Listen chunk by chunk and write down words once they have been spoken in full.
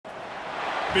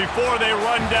Before they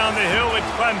run down the hill at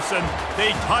Clemson,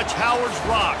 they touch Howard's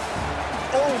rock.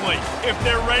 Only if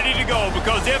they're ready to go,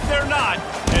 because if they're not,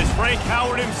 as Frank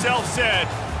Howard himself said,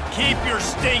 keep your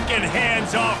stinking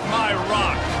hands off my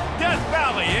rock. Death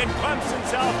Valley in Clemson,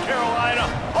 South Carolina,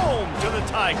 home to the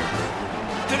Tigers.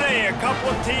 Today, a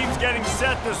couple of teams getting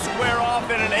set to square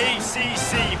off in an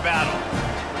ACC battle.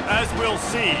 As we'll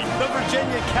see, the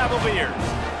Virginia Cavaliers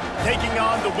taking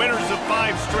on the winners of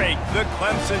 5 straight, the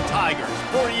Clemson Tigers.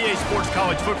 For EA Sports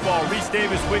College Football, Reese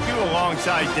Davis with you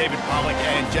alongside David Pollack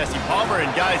and Jesse Palmer. And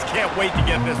guys, can't wait to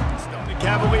get this one started. The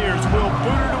Cavaliers will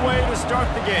boot it away to start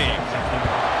the game.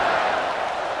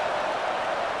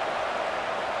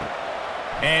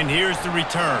 And here's the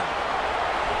return.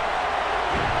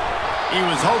 He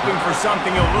was hoping for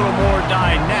something a little more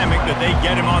dynamic, that they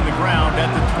get him on the ground at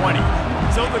the 20.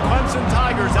 So the Clemson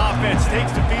Tigers offense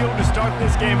takes the field to start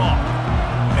this game off.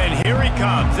 And here he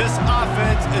comes. This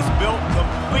offense is built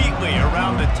completely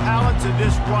around the talents of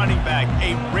this running back,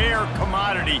 a rare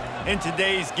commodity in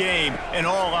today's game, and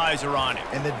all eyes are on him.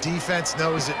 And the defense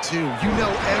knows it too. You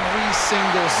know, every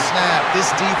single snap,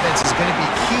 this defense is going to be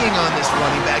keying on this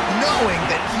running back, knowing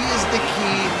that he is the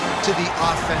key to the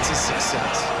offense's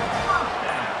success.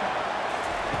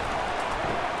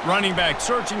 Running back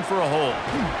searching for a hole.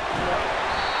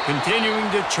 Continuing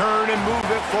to churn and move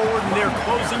it forward, and they're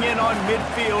closing in on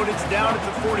midfield. It's down at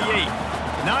the 48.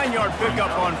 9-yard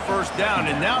pickup on first down,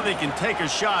 and now they can take a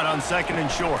shot on second and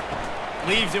short.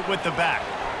 Leaves it with the back.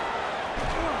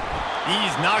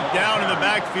 He's knocked down in the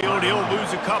backfield. He'll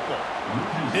lose a couple.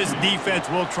 This defense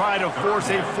will try to force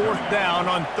a 4th down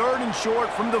on 3rd and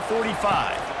short from the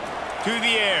 45. To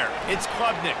the air, it's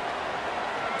Klubnik.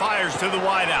 Fires to the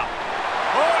wideout.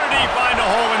 Oh, did he find a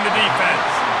hole in the defense?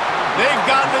 They've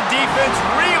got the defense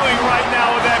reeling right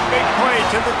now with that big play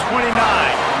to the 29.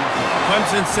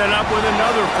 Clemson set up with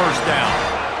another first down.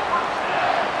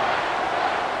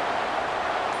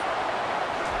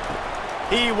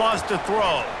 He wants to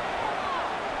throw.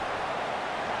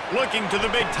 Looking to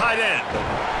the big tight end.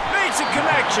 Makes a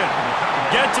connection.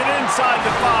 Gets it inside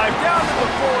the 5, down to the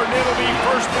 4, and it'll be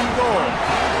 1st and goal.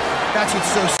 That's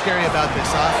what's so scary about this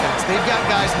offense. They've got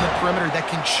guys in the perimeter that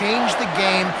can change the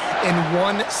game in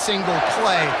one single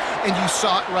play, and you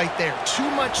saw it right there.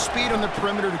 Too much speed on the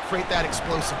perimeter to create that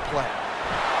explosive play.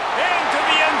 Into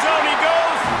the end zone he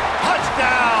goes.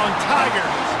 Touchdown,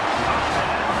 Tigers.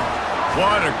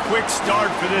 What a quick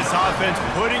start for this offense,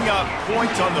 putting up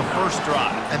points on the first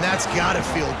drive. And that's got to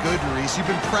feel good, Reese. You've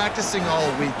been practicing all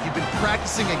week. You've been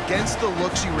practicing against the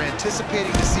looks you were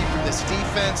anticipating to see from this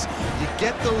defense. You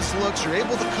get those looks, you're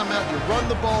able to come out, you run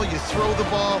the ball, you throw the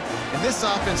ball, and this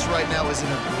offense right now is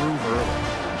in a groove early.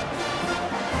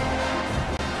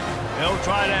 They'll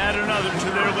try to add another to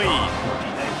their lead.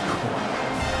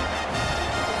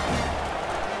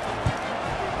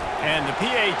 And the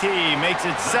PAT makes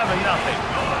it 7-0.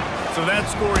 So that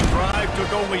scoring drive took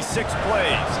only 6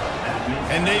 plays.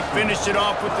 And they finished it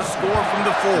off with the score from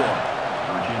the 4.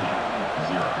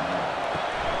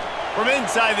 From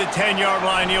inside the 10-yard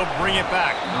line, he'll bring it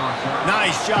back.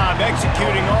 Nice job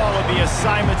executing all of the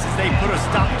assignments as they put a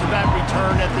stop to that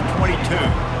return at the 22.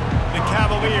 The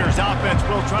Cavaliers offense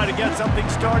will try to get something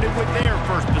started with their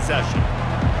first possession.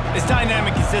 As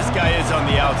dynamic as this guy is on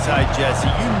the outside, Jesse,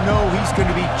 you know he's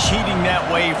going to be cheating that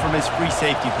way from his free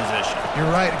safety position. You're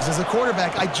right, because as a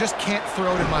quarterback, I just can't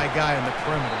throw to my guy in the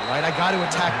perimeter, right? I got to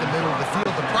attack the middle of the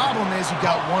field. The problem is you've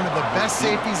got one of the best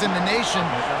safeties in the nation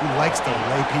who likes to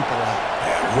lay people out.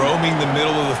 Yeah, roaming the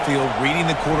middle of the field, reading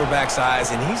the quarterback's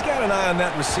eyes, and he's got an eye on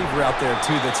that receiver out there,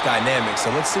 too, that's dynamic. So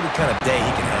let's see what kind of day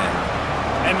he can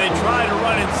have. And they try to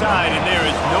run inside, and there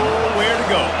is nowhere to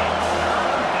go.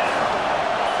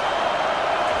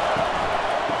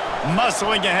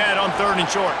 Muscling ahead on 3rd and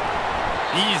short.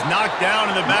 He's knocked down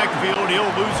in the backfield.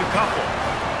 He'll lose a couple.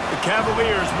 The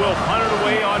Cavaliers will punt it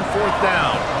away on 4th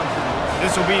down.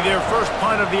 This will be their first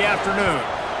punt of the afternoon.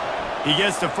 He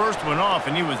gets the first one off,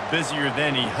 and he was busier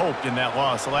than he hoped in that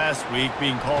loss last week,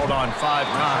 being called on 5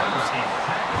 times.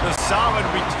 The solid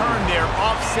return there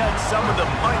offsets some of the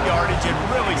punt yardage and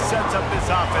really sets up this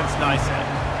offense nicely.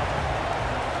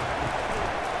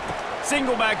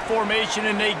 Single back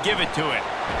formation, and they give it to it.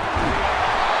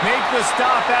 Make the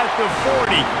stop at the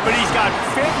 40, but he's got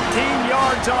 15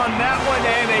 yards on that one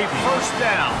and a first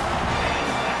down.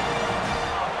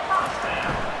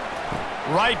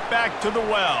 Right back to the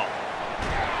well.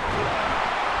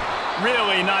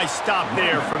 Really nice stop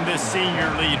there from this senior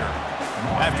leader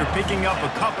after picking up a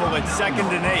couple at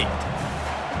 2nd and 8.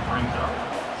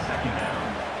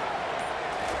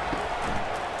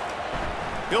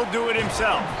 He'll do it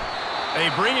himself. They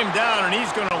bring him down, and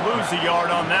he's going to lose a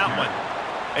yard on that one.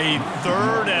 A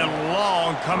 3rd and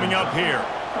long coming up here.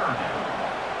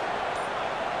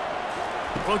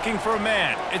 Looking for a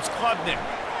man. It's Klubnik.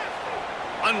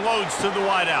 Unloads to the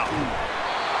wideout.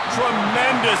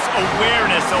 Tremendous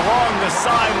awareness along the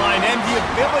sideline and the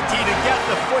ability to get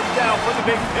the foot down for the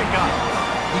big pickup.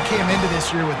 He came into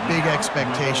this year with big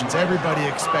expectations. Everybody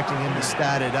expecting him to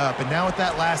stat it up. And now with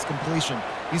that last completion,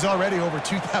 he's already over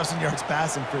 2,000 yards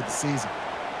passing for the season.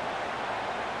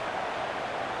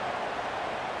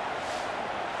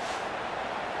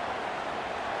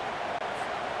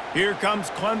 Here comes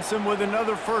Clemson with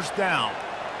another 1st down.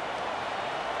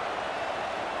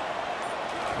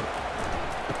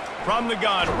 From the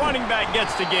gun, running back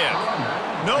gets to give.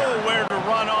 Nowhere to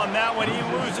run on that one. He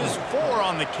loses 4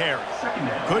 on the carry.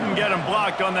 Couldn't get him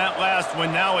blocked on that last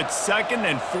one. Now it's 2nd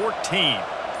and 14.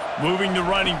 Moving the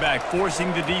running back,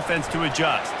 forcing the defense to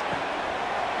adjust.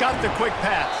 Got the quick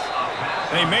pass.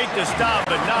 They make the stop,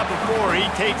 but not before he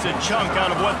takes a chunk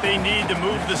out of what they need to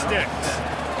move the sticks.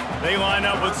 They line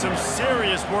up with some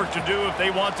serious work to do if they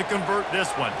want to convert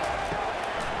this one.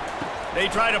 They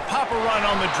try to pop a run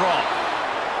on the draw.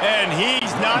 And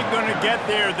he's not going to get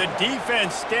there. The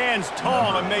defense stands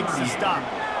tall and makes the stop.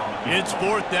 It's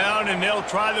 4th down, and they'll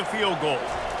try the field goal.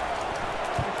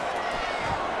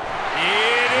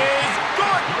 It is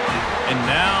good! And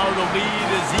now the lead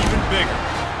is even bigger.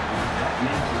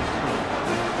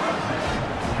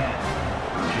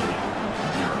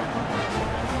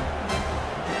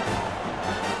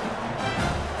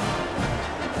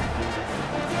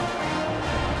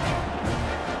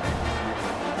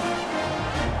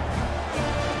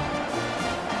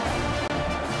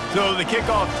 So the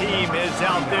kickoff team is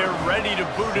out there ready to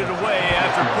boot it away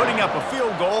after putting up a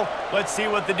field goal. Let's see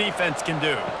what the defense can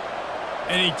do.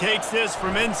 And he takes this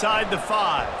from inside the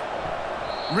 5.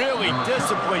 Really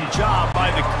disciplined job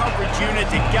by the coverage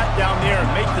unit to get down there and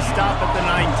make the stop at the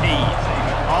 19.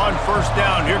 On 1st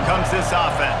down, here comes this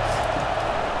offense.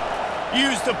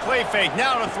 Use the play fake,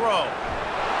 now to throw.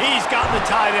 He's got the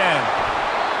tight end.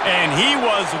 And he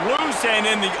was loose and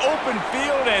in the open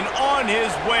field and on his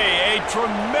way. A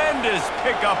tremendous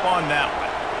pickup on that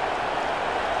one.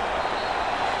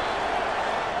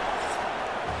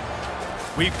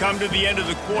 We've come to the end of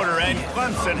the quarter, and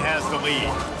Clemson has the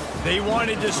lead. They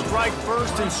wanted to strike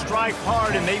first and strike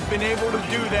hard, and they've been able to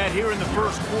do that here in the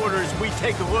 1st quarter as we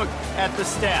take a look at the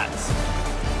stats.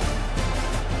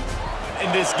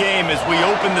 In this game, as we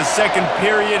open the 2nd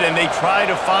period, and they try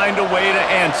to find a way to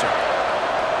answer.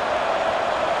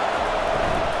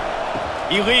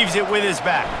 He leaves it with his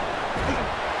back.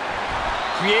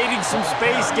 Creating some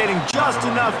space, getting just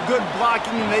enough good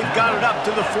blocking, and they've got it up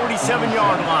to the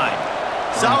 47-yard line.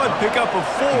 Solid pickup of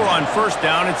 4 on 1st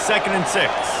down. It's 2nd and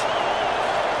 6.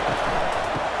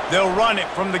 They'll run it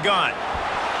from the gun.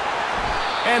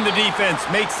 And the defense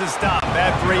makes the stop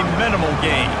after a minimal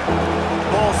gain.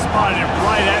 Ball spotted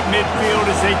right at midfield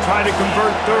as they try to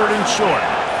convert 3rd and short.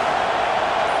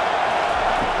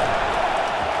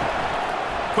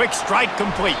 Quick strike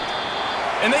complete.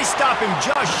 And they stop him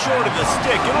just short of the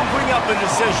stick. It'll bring up a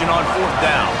decision on 4th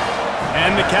down.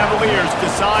 And the Cavaliers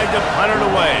decide to punt it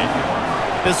away.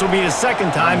 This will be the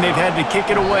 2nd time they've had to kick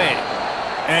it away.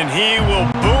 And he will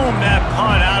boom that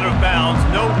punt out of bounds.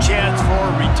 No chance for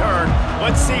a return.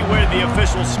 Let's see where the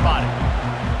officials spot it.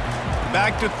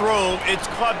 Back to throw, it's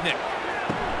Klubnik.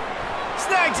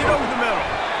 Snags it over the middle.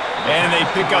 And they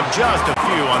pick up just a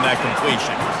few on that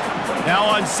completion. Now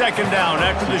on 2nd down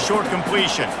after the short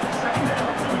completion.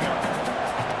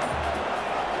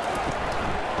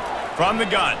 From the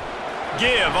gun.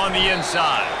 Give on the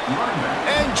inside.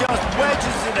 And just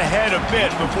wedges it ahead a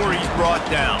bit before he's brought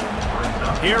down.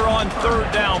 Here on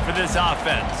 3rd down for this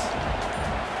offense.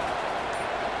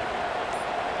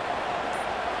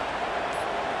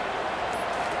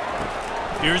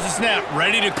 Here's a snap,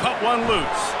 ready to cut one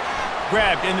loose.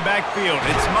 Grabbed in the backfield.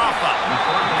 It's Maffa.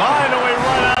 Finally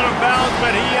run out of bounds,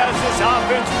 but he has this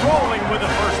offense rolling with a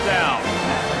 1st down.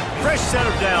 Fresh set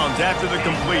of downs after the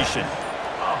completion.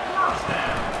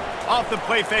 Off the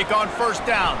play fake on 1st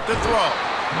down to throw.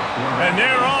 And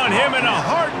they're on him in a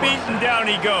heartbeat, and down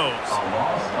he goes.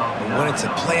 When it's a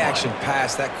play-action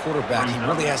pass, that quarterback, he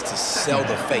really has to sell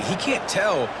the fake. He can't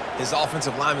tell his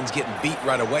offensive lineman's getting beat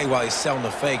right away while he's selling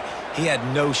the fake. He had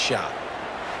no shot.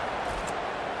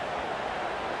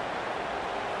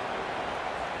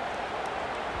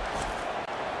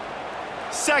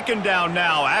 Second down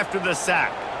now after the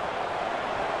sack.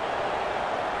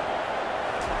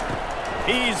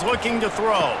 He's looking to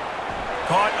throw.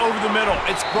 Caught over the middle.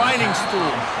 It's grinding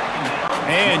stool.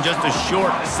 And just a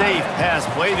short, safe pass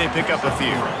play. They pick up a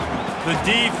few. The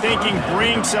D thinking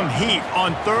bring some heat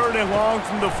on 3rd and long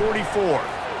from the 44.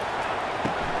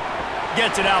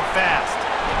 gets it out fast.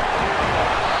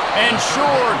 And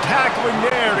sure, tackling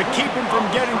there to keep him from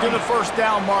getting to the first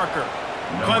down marker.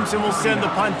 Clemson will send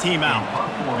the punt team out.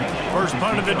 First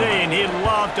punt of the day, and he'd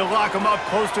love to lock them up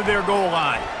close to their goal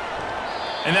line.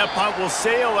 And that punt will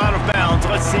sail out of bounds.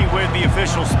 Let's see where the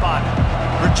official spot it.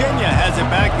 Virginia has it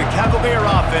back. The Cavalier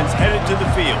offense headed to the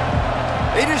field.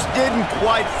 They just didn't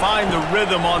quite find the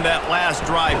rhythm on that last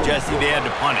drive, Jesse. They had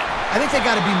to punt it. I think they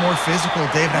got to be more physical,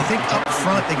 Dave. And I think up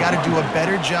front they got to do a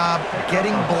better job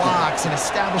getting blocks and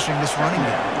establishing this running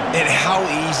game. And how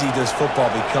easy does football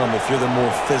become if you're the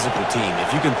more physical team?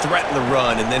 If you can threaten the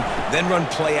run and then run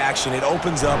play action, it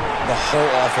opens up the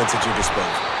whole offense at your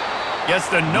disposal. Gets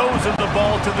the nose of the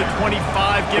ball to the 25,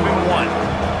 giving 1.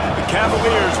 The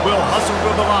Cavaliers will hustle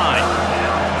to the line.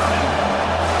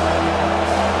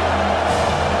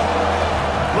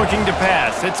 Looking to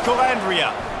pass. It's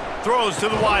Calandria. Throws to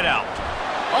the wideout.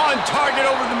 On target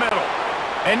over the middle.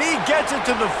 And he gets it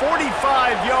to the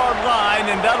 45-yard line,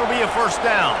 and that'll be a first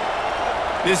down.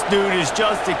 This dude is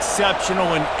just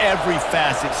exceptional in every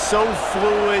facet. So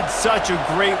fluid, such a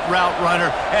great route runner,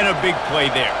 and a big play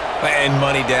there. And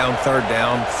money down, third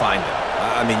down, find him.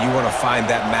 I mean, you want to find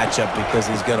that matchup because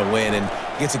he's going to win. And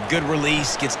gets a good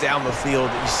release, gets down the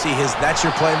field. You see that's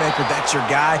your playmaker, that's your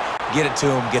guy. Get it to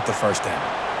him, get the first down.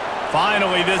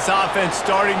 Finally, this offense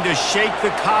starting to shake the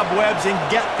cobwebs and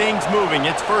get things moving.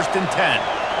 It's 1st and 10.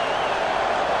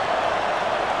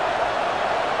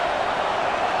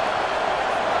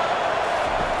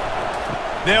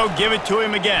 They'll give it to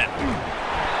him again.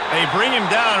 They bring him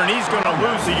down, and he's going to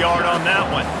lose a yard on that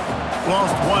one.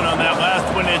 Lost 1 on that last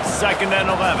one. It's 2nd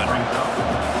and 11.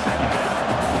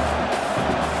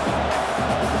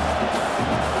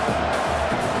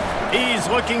 He's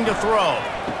looking to throw.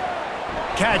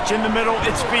 Catch in the middle,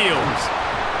 it's Fields.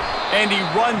 And he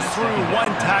runs through 1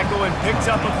 tackle and picks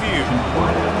up a few.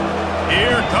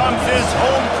 Here comes his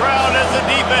home crowd as the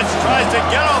defense tries to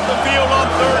get off the field on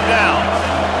 3rd down.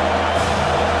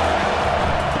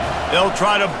 They'll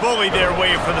try to bully their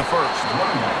way for the first.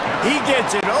 He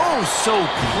gets it so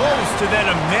close to that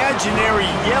imaginary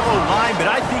yellow line, but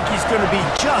I think he's going to be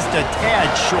just a tad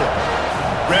short.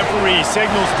 Referee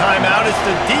signals timeout. It's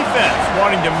the defense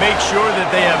wanting to make sure that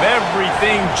they have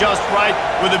everything just right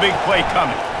with a big play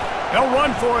coming. They'll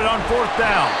run for it on 4th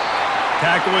down.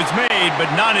 Tackle is made,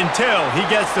 but not until he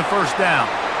gets the first down.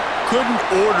 Couldn't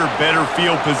order better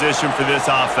field position for this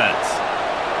offense.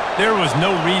 There was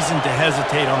no reason to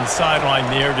hesitate on the sideline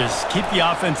there. Just keep the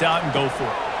offense out and go for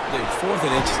it. Dude, 4th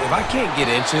and inches. If I can't get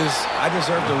inches, I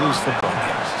deserve to lose football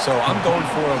games. So I'm going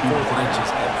for it on 4th and inches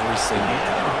every single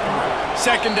time.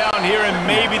 2nd down here, and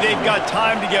maybe they've got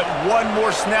time to get 1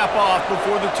 more snap off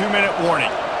before the 2-minute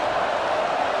warning.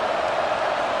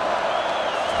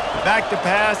 Back to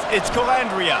pass. It's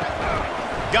Calandria.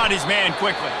 Got his man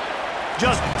quickly.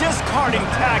 Just discarding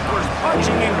tacklers,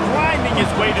 punching and grinding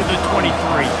his way to the 23.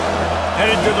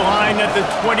 Headed to the line at the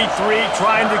 23,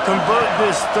 trying to convert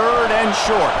this 3rd and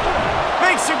short.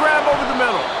 Makes the grab over the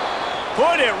middle.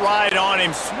 Put it right on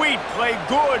him. Sweet play,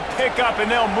 good pickup,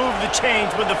 and they'll move the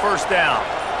chains with the first down.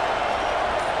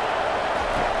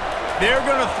 They're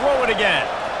going to throw it again.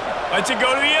 Lets it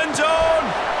go to the end zone.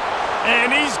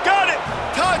 And he's got it.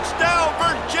 Touchdown,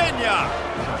 Virginia.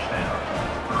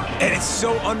 And it's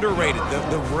so underrated.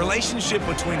 The relationship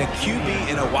between a QB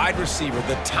and a wide receiver,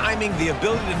 the timing, the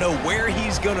ability to know where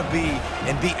he's going to be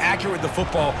and be accurate with the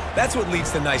football, that's what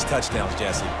leads to nice touchdowns,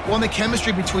 Jesse. Well, and the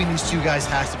chemistry between these two guys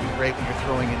has to be great when you're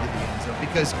throwing into the end zone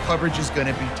because coverage is going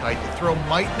to be tight. The throw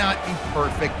might not be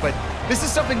perfect, but this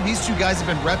is something these two guys have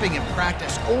been repping in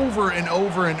practice over and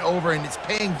over and over, and it's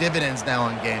paying dividends now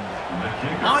on game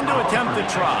day. On to attempt the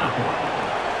try.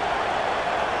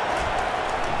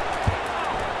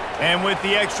 And with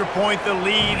the extra point, the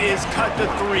lead is cut to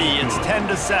 3. It's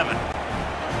 10-7.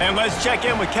 And let's check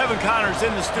in with Kevin Connors in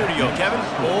the studio. Kevin?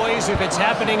 Boys, if it's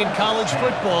happening in college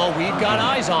football, we've got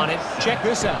eyes on it. Check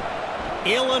this out.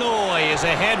 Illinois is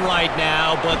ahead right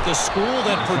now, but the school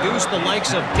that produced the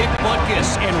likes of Dick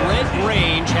Butkus and Red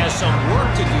Grange has some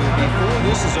work to do before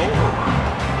this is over.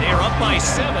 They're up by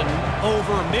 7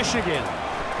 over Michigan.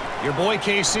 Your boy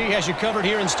KC has you covered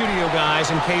here in studio, guys,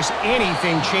 in case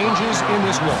anything changes in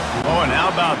this one. Oh, and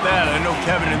how about that? I know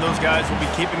Kevin and those guys will be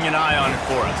keeping an eye on it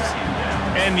for us.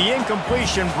 And the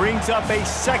incompletion brings up a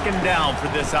 2nd down for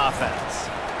this offense.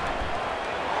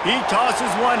 He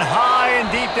tosses one high and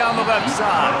deep down the left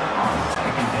side.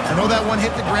 I know that one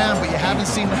hit the ground, but you haven't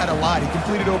seen that a lot. He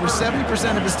completed over 70%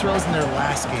 of his throws in their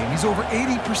last game. He's over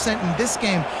 80% in this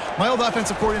game. My old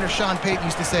offensive coordinator, Sean Payton,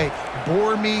 used to say,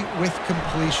 bore me with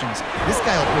completions. This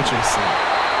guy will put you to sleep.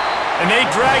 And they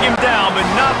drag him down, but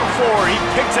not before he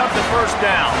picks up the first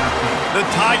down. The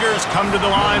Tigers come to the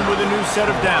line with a new set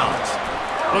of downs.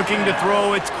 Looking to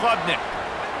throw, it's Klubnik.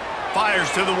 Fires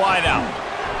to the wideout.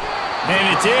 And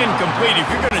it's incomplete. If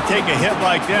you're going to take a hit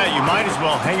like that, you might as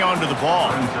well hang on to the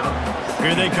ball.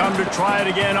 Here they come to try it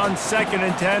again on 2nd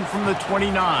and 10 from the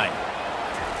 29.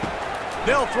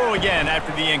 They'll throw again after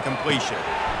the incompletion.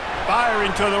 Firing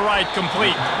to the right,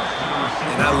 complete.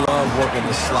 And I love working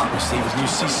the slot receivers. And you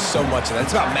see so much of that.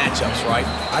 It's about matchups, right?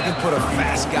 I can put a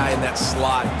fast guy in that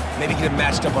slot, maybe get him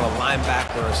matched up on a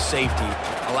linebacker or a safety.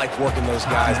 I like working those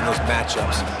guys in those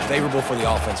matchups. Favorable for the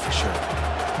offense for sure.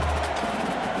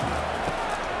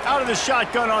 Out of the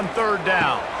shotgun on 3rd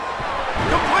down.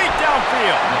 Complete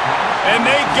downfield. And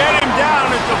they get him down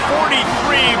at the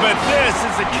 43, but this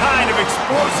is the kind of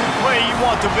explosive play you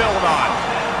want to build on.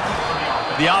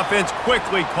 The offense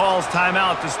quickly calls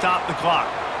timeout to stop the clock.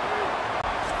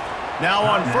 Now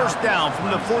on 1st down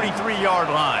from the 43-yard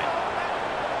line.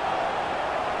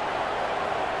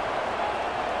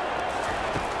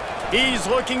 He's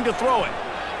looking to throw it.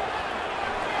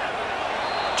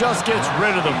 Just gets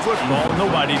rid of the football.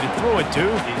 Nobody to throw it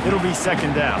to. It'll be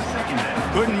 2nd down.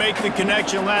 Couldn't make the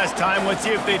connection last time. Let's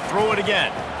see if they throw it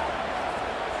again.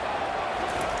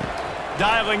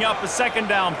 Dialing up a 2nd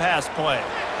down pass play.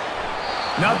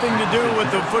 Nothing to do with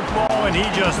the football, and he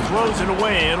just throws it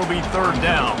away. It'll be 3rd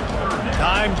down.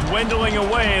 Time dwindling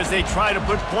away as they try to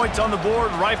put points on the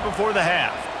board right before the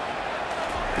half.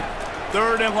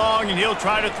 3rd and long, and he'll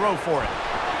try to throw for it.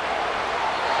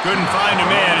 Couldn't find a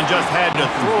man and just had to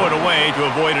throw it away to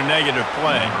avoid a negative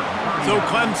play. So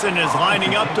Clemson is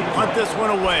lining up to punt this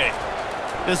one away.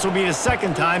 This will be the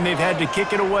 2nd time they've had to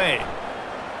kick it away.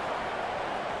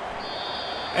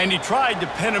 And he tried to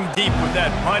pin him deep with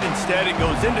that punt. Instead, it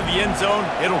goes into the end zone.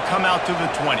 It'll come out to the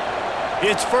 20.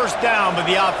 It's 1st down, but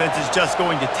the offense is just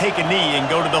going to take a knee and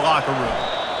go to the locker room.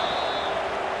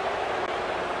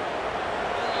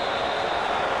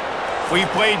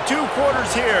 We've played 2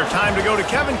 quarters here. Time to go to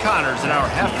Kevin Connors in our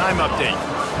halftime update.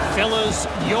 Fellas,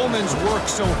 yeoman's work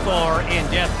so far in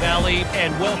Death Valley,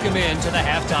 and welcome into the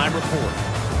halftime report.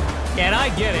 And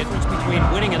I get it. It's between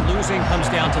winning and losing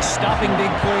comes down to stopping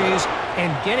big plays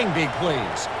and getting big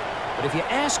plays. But if you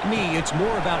ask me, it's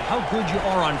more about how good you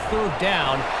are on 3rd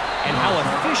down and how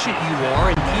efficient you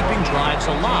are in keeping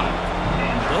drives alive.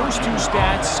 Those 2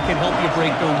 stats can help you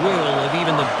break the will of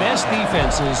even the best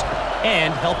defenses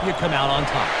and help you come out on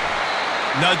top.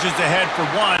 Nudges ahead for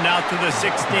 1 out to the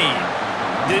 16.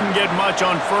 Didn't get much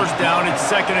on 1st down. It's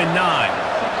 2nd and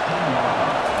 9.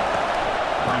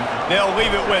 They'll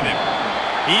leave it with him.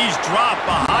 He's dropped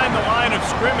behind the line of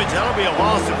scrimmage. That'll be a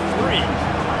loss of 3.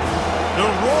 The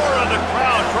roar of the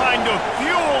crowd trying to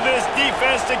fuel this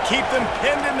defense to keep them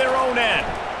pinned in their own end.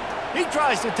 He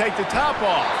tries to take the top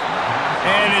off.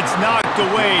 And it's knocked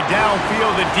away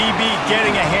downfield. The DB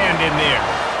getting a hand in there.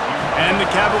 And the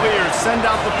Cavaliers send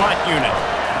out the punt unit.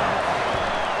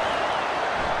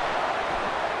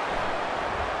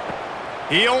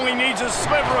 He only needs a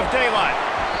sliver of daylight.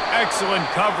 Excellent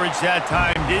coverage that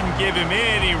time. Didn't give him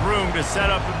any room to set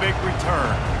up a big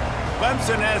return.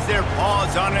 Clemson has their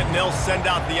paws on it, and they'll send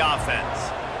out the offense.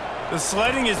 The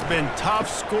sledding has been tough.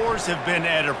 Scores have been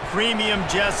at a premium,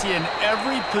 Jesse, and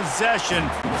every possession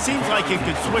seems like it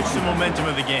could switch the momentum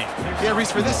of the game. Yeah,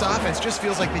 Reese, for this offense, just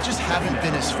feels like they just haven't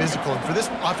been as physical. And for this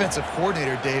offensive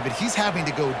coordinator, David, he's having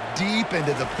to go deep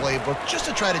into the playbook just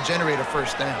to try to generate a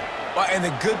 1st down. Well, and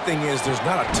the good thing is there's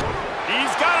not a...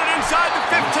 He's got it inside the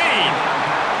 15.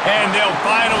 And they'll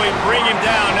finally bring him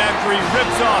down after he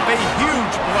rips off a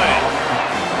huge play.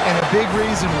 And a big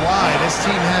reason why this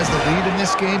team has the lead in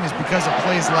this game is because of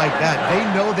plays like that. They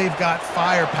know they've got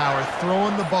firepower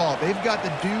throwing the ball. They've got the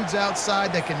dudes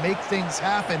outside that can make things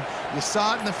happen. You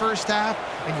saw it in the 1st half,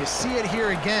 and you see it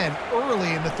here again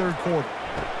early in the 3rd quarter.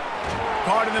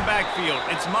 Card in the backfield.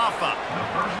 It's Maffa.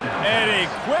 And a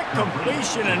quick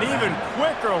completion, an even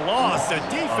quicker loss. The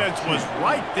defense was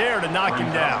right there to knock him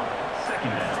down.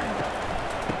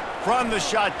 From the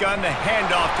shotgun, the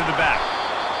handoff to the back.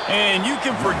 And you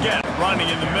can forget running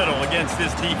in the middle against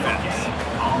this defense.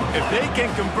 If they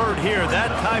can convert here, that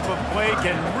type of play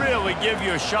can really give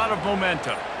you a shot of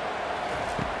momentum.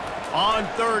 On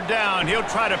 3rd down, he'll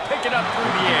try to pick it up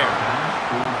through the air.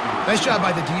 Nice job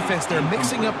by the defense. They're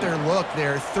mixing up their look.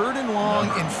 They're 3rd and long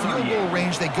in field goal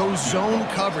range. They go zone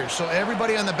coverage. So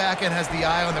everybody on the back end has the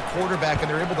eye on the quarterback, and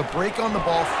they're able to break on the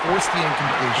ball, force the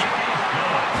incompletion.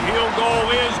 Field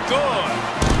goal is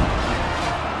good.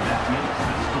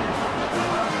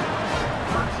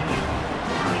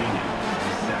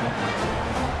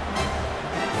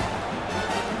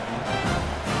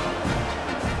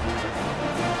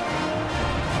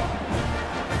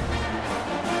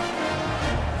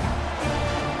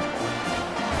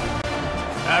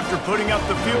 After putting up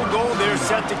the field goal, they're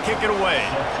set to kick it away.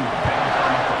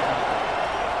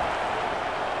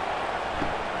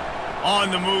 On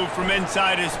the move from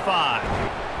inside his 5.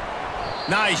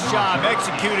 Nice job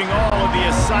executing all of the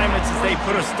assignments as they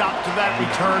put a stop to that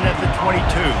return at the 22.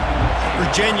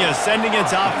 Virginia sending its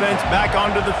offense back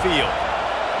onto the field.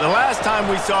 The last time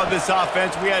we saw this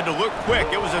offense, we had to look quick.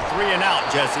 It was a 3-and-out,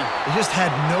 Jesse. They just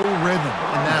had no rhythm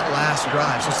in that last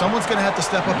drive. So someone's going to have to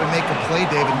step up and make a play,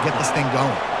 David, and get this thing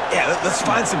going. Yeah, let's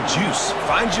find some juice.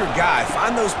 Find your guy.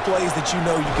 Find those plays that you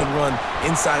know you can run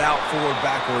inside out, forward,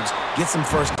 backwards. Get some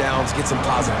first downs. Get some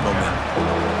positive momentum.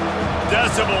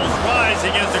 Decibels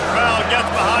rising as the crowd gets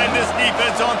behind this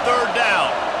defense on 3rd down.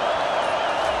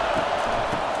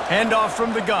 Handoff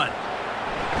from the gun.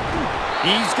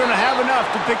 He's going to have enough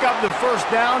to pick up the first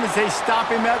down as they stop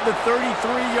him at the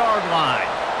 33-yard line.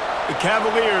 The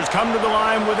Cavaliers come to the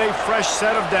line with a fresh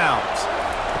set of downs.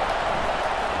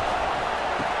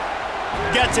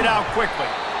 Gets it out quickly.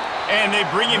 And they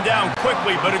bring him down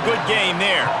quickly, but a good gain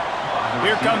there.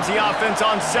 Here comes the offense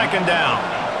on 2nd down.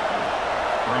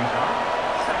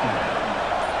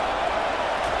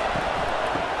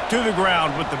 To the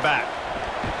ground with the back.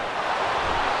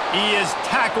 He is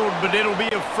tackled, but it'll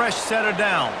be a fresh set of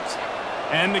downs.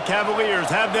 And the Cavaliers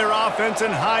have their offense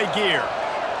in high gear.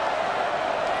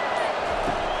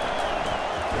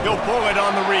 He'll pull it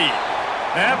on the read.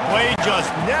 That play just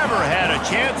never had a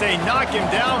chance. They knock him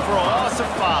down for a loss of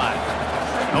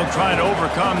 5. They'll try to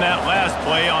overcome that last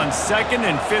play on 2nd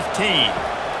and 15.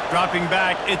 Dropping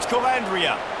back, it's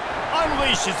Calandria.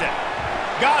 Unleashes it.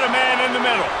 Got a man in the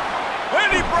middle. And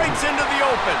he breaks into the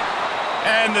open.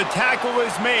 And the tackle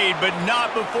is made, but not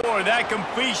before that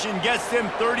completion gets them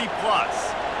 30+.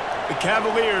 The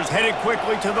Cavaliers headed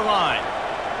quickly to the line.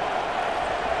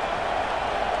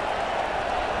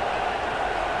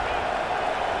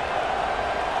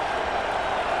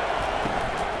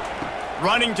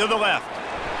 Running to the left.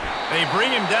 They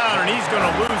bring him down, and he's going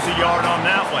to lose a yard on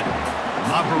that one.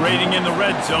 Operating in the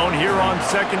red zone here on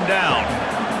 2nd down.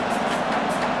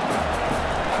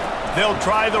 They'll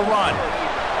try the run.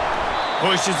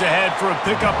 Pushes ahead for a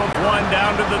pickup of 1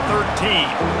 down to the 13.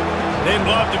 They'd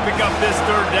love to pick up this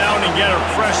 3rd down and get a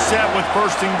fresh set with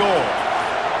 1st and goal.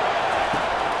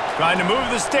 Trying to move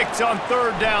the sticks on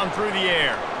 3rd down through the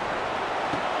air.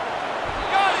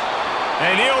 Got it!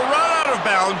 And he'll run out of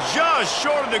bounds just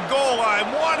short of the goal line.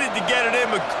 Wanted to get it in,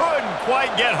 but couldn't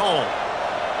quite get home.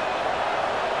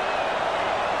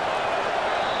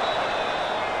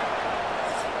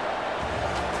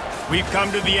 We've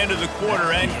come to the end of the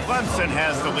quarter, and Clemson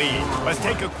has the lead. Let's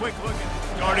take a quick look at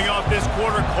starting off this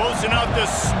quarter, close enough to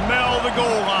smell the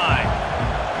goal line.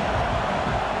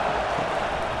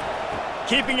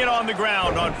 Keeping it on the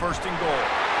ground on 1st and goal.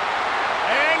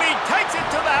 And he takes it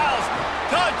to the house.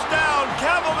 Touchdown,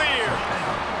 Cavaliers!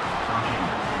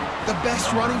 The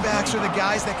best running backs are the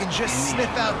guys that can just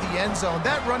sniff out the end zone.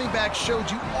 That running back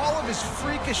showed you all of his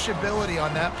freakish ability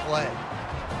on that play.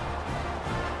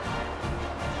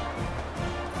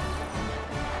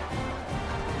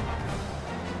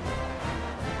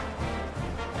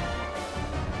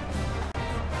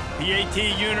 PAT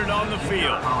unit on the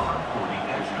field.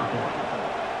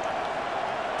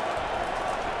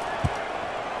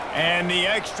 And the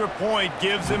extra point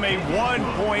gives them a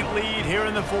 1-point lead here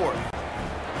in the 4th.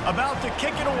 About to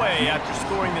kick it away after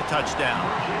scoring the touchdown.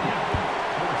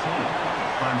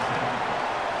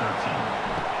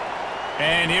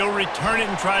 And he'll return it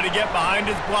and try to get behind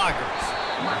his blockers.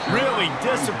 Really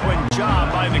disciplined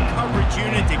job by the coverage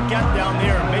unit to get down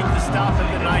there and make the stop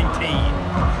at the 19.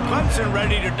 Clemson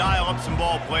ready to dial up some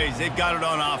ball plays. They've got it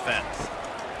on offense.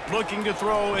 Looking to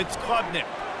throw, it's Klubnik.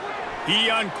 He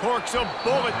uncorks a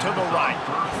bullet to the right.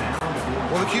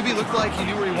 Well, the QB looked like he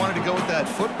knew where he wanted to go with that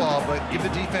football, but give the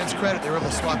defense credit, they were able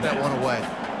to swat that one away.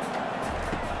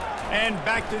 And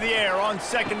back to the air on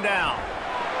 2nd down.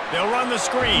 They'll run the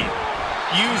screen.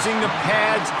 Using the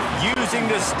pads, using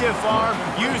the stiff arm,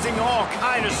 using all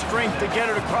kind of strength to get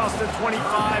it across the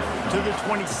 25 to the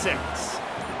 26.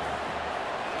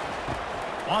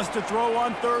 Wants to throw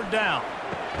on 3rd down.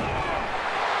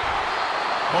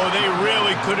 Oh, they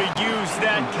really could have used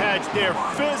that catch there.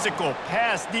 Physical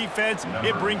pass defense.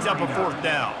 It brings up a 4th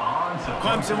down.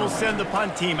 Clemson will send the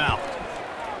punt team out.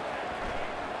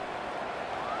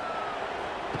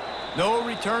 No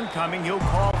return coming. He'll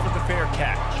call for the fair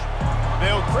catch.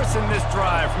 They'll christen this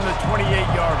drive from the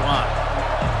 28-yard line.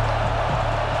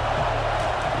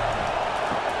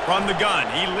 From the gun,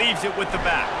 he leaves it with the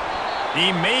back.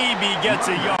 He maybe gets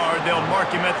a yard. They'll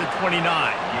mark him at the 29.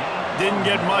 Didn't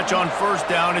get much on 1st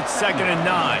down. It's 2nd and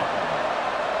 9.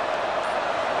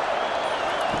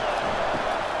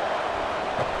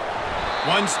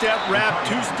 One-step wrap,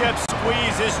 two-step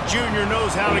squeeze. This junior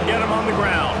knows how to get him on the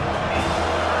ground.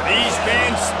 These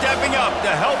fans stepping up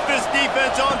to help this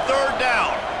defense on third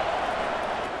down.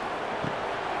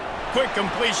 Quick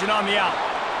completion on the out.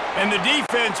 And the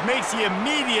defense makes the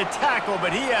immediate tackle, but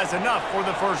he has enough for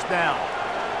the first down.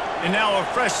 And now a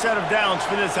fresh set of downs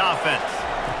for this offense.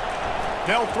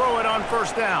 They'll throw it on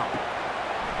first down.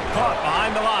 Caught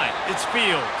behind the line. It's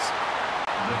Fields.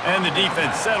 And the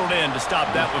defense settled in to stop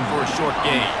that one for a short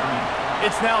gain.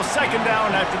 It's now second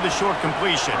down after the short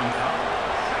completion.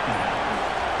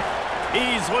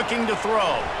 He's looking to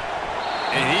throw.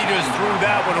 And he just threw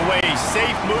that one away.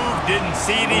 Safe move, didn't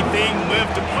see anything,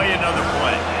 lived to play another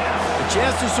play. A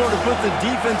chance to sort of put the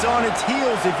defense on its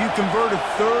heels if you convert a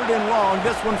third and long.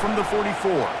 This one from the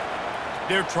 44.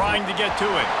 They're trying to get to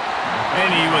it. And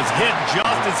he was hit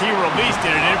just as he released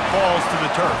it, and it falls to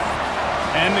the turf.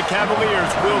 And the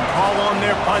Cavaliers will call on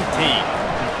their punt team.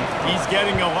 He's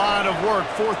getting a lot of work.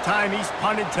 Fourth time he's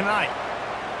punted tonight.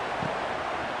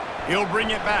 He'll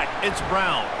bring it back. It's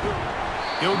Brown.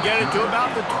 He'll get it to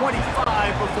about the 25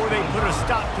 before they put a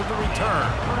stop to the return.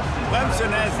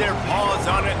 Clemson has their paws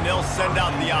on it, and they'll send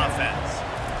out the offense.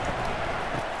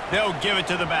 They'll give it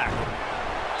to the back.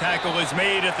 Tackle is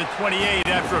made at the 28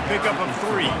 after a pickup of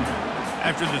 3.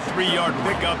 After the 3-yard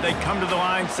pickup, they come to the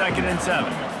line, 2nd and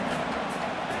 7.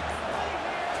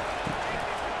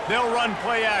 They'll run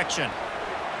play action.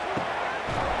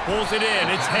 Pulls it in.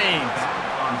 It's Haynes.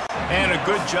 And a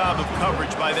good job of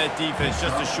coverage by that defense.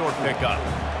 Just a short pickup.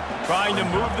 Trying to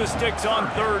move the sticks on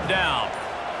third down.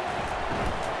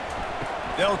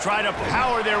 They'll try to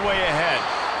power their way ahead.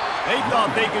 They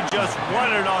thought they could just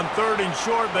run it on third and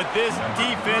short, but this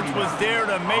defense was there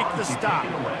to make the stop.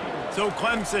 So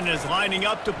Clemson is lining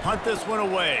up to punt this one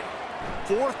away.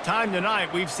 Fourth time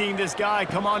tonight we've seen this guy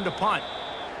come on to punt.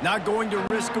 Not going to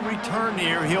risk a return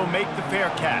here. He'll make the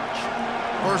fair catch.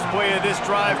 First play of this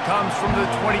drive comes from the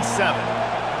 27.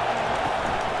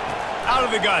 Out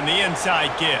of the gun, the inside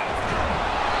give.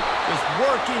 Just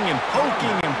working and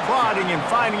poking and prodding and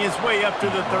finding his way up to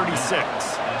the 36.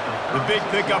 The big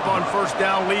pickup on first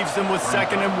down leaves them with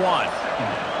 2nd and 1.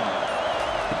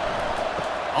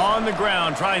 On the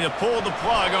ground, trying to pull the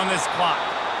plug on this clock.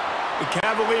 The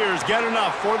Cavaliers get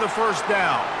enough for the first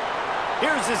down.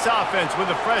 Here's this offense with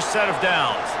a fresh set of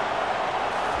downs.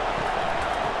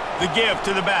 The give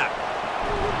to the back.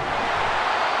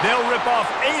 They'll rip off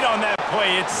 8 on that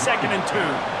play. It's 2nd and 2.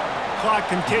 Clock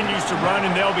continues to run,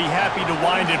 and they'll be happy to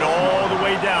wind it all the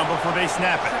way down before they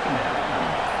snap it.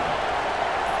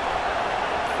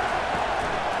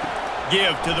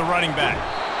 Give to the running back.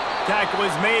 Tackle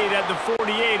is made at the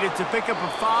 48. It's a pickup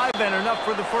of 5 and enough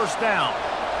for the first down.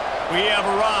 We have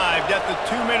arrived at the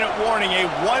 2-minute warning, a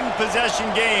one-possession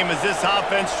game as this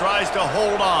offense tries to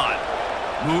hold on.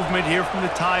 Movement here from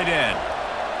the tight end.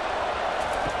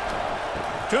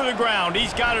 To the ground,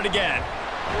 he's got it again.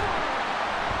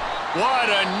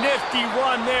 What a nifty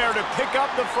run there to pick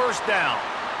up the first down.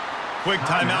 Quick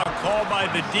timeout called by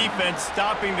the defense,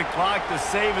 stopping the clock to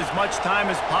save as much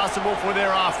time as possible for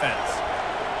their offense.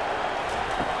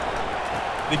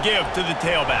 The give to the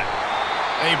tailback.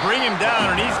 They bring him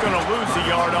down, and he's going to lose a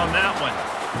yard on that one.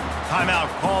 Timeout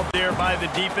called there by the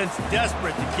defense,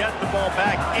 desperate to get the ball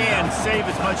back and save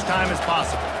as much time as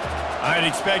possible. I'd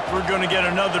expect we're going to get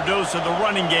another dose of the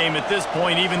running game at this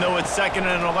point, even though it's 2nd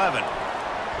and 11.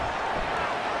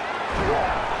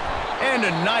 And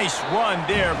a nice run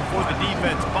there before the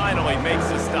defense finally makes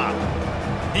a stop.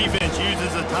 Defense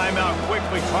uses a timeout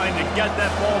quickly, trying to get that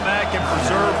ball back and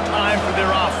preserve time for their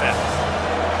offense.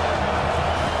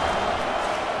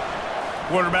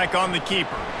 Quarterback on the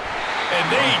keeper. And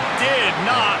they did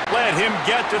not let him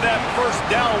get to that first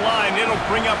down line. It'll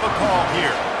bring up a call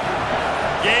here.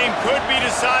 Game could be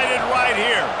decided right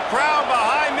here. Crowd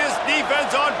behind this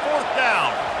defense on fourth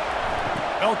down.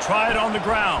 They'll try it on the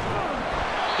ground.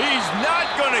 He's not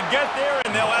going to get there,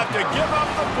 and they'll have to give up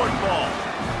the football.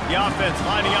 The offense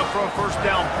lining up for a first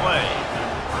down play.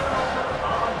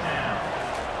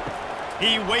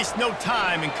 He wastes no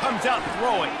time and comes out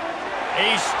throwing.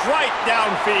 A strike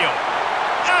downfield.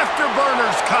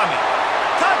 Afterburners coming.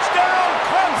 Touchdown,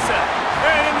 Clemson.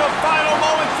 And in the final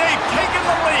moments, they've taken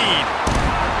the lead.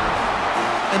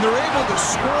 And they're able to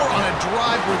score on a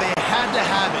drive where they had to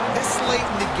have it this late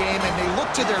in the game, and they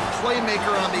look to their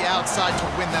playmaker on the outside to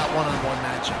win that one-on-one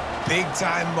matchup.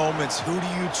 Big-time moments. Who do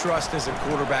you trust as a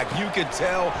quarterback? You could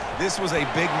tell this was a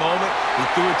big moment. He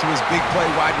threw it to his big play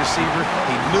wide receiver.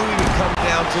 He knew he would come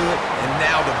down to it, and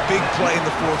now the big play in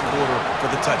the fourth quarter for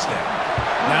the touchdown.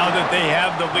 Now that they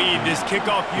have the lead, this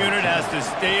kickoff unit has to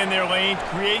stay in their lane,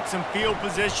 create some field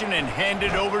position, and hand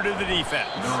it over to the defense.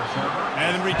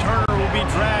 And the returner will be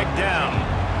dragged down.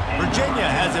 Virginia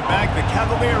has it back. The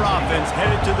Cavalier offense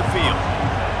headed to the field.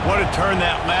 What a turn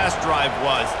that last drive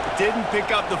was. Didn't pick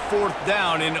up the 4th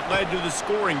down, and it led to the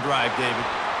scoring drive, David.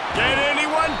 Can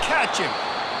anyone catch him?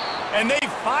 And they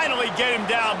finally get him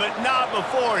down, but not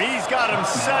before. He's got him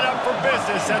set up for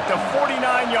business at the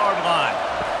 49-yard line.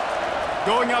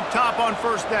 Going up top on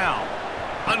 1st down.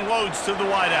 Unloads to the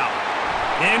wideout.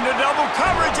 Into double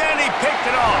coverage, and he picked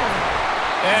it off.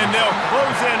 And they'll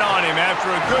close in on him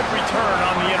after a good return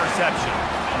on the interception.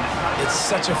 It's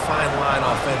such a fine line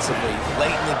offensively.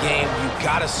 Late in the game, you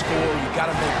got to score, you got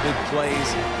to make big plays,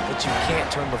 but you can't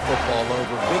turn the football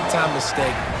over. Big-time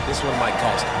mistake. This one might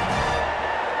cost them.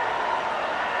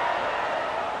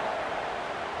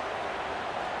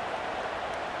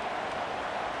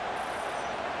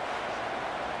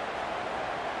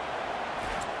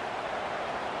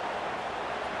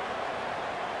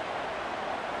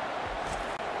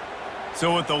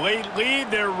 So with the late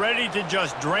lead, they're ready to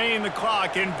just drain the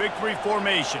clock in victory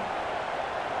formation.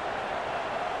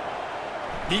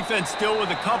 Defense still with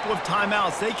a couple of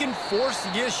timeouts. They can force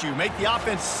the issue, make the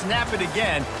offense snap it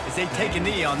again as they take a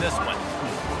knee on this one.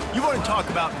 You want to talk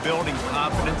about building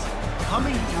confidence?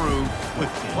 Coming through with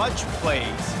clutch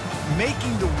plays,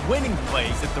 making the winning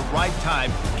plays at the right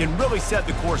time can really set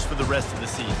the course for the rest of the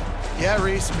season. Yeah,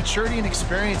 Reese, maturity and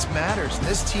experience matters. And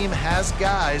this team has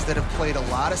guys that have played a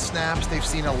lot of snaps. They've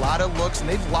seen a lot of looks, and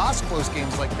they've lost close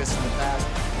games like this in the past.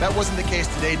 That wasn't the case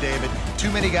today, David.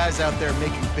 Too many guys out there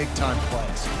making big-time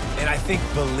plays. And I think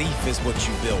belief is what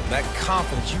you build. That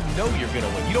confidence, you know you're going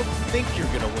to win. You don't think you're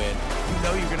going to win. You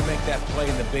know you're going to make that play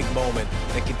in the big moment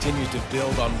that continues to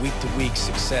build on week-to-week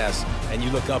success. And you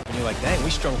look up and you're like, dang,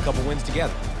 we strung a couple wins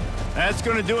together. That's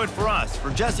going to do it for us.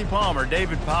 For Jesse Palmer,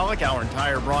 David Pollack, our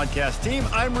entire broadcast team,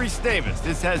 I'm Reese Davis.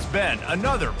 This has been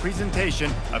another presentation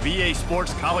of EA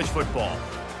Sports College Football.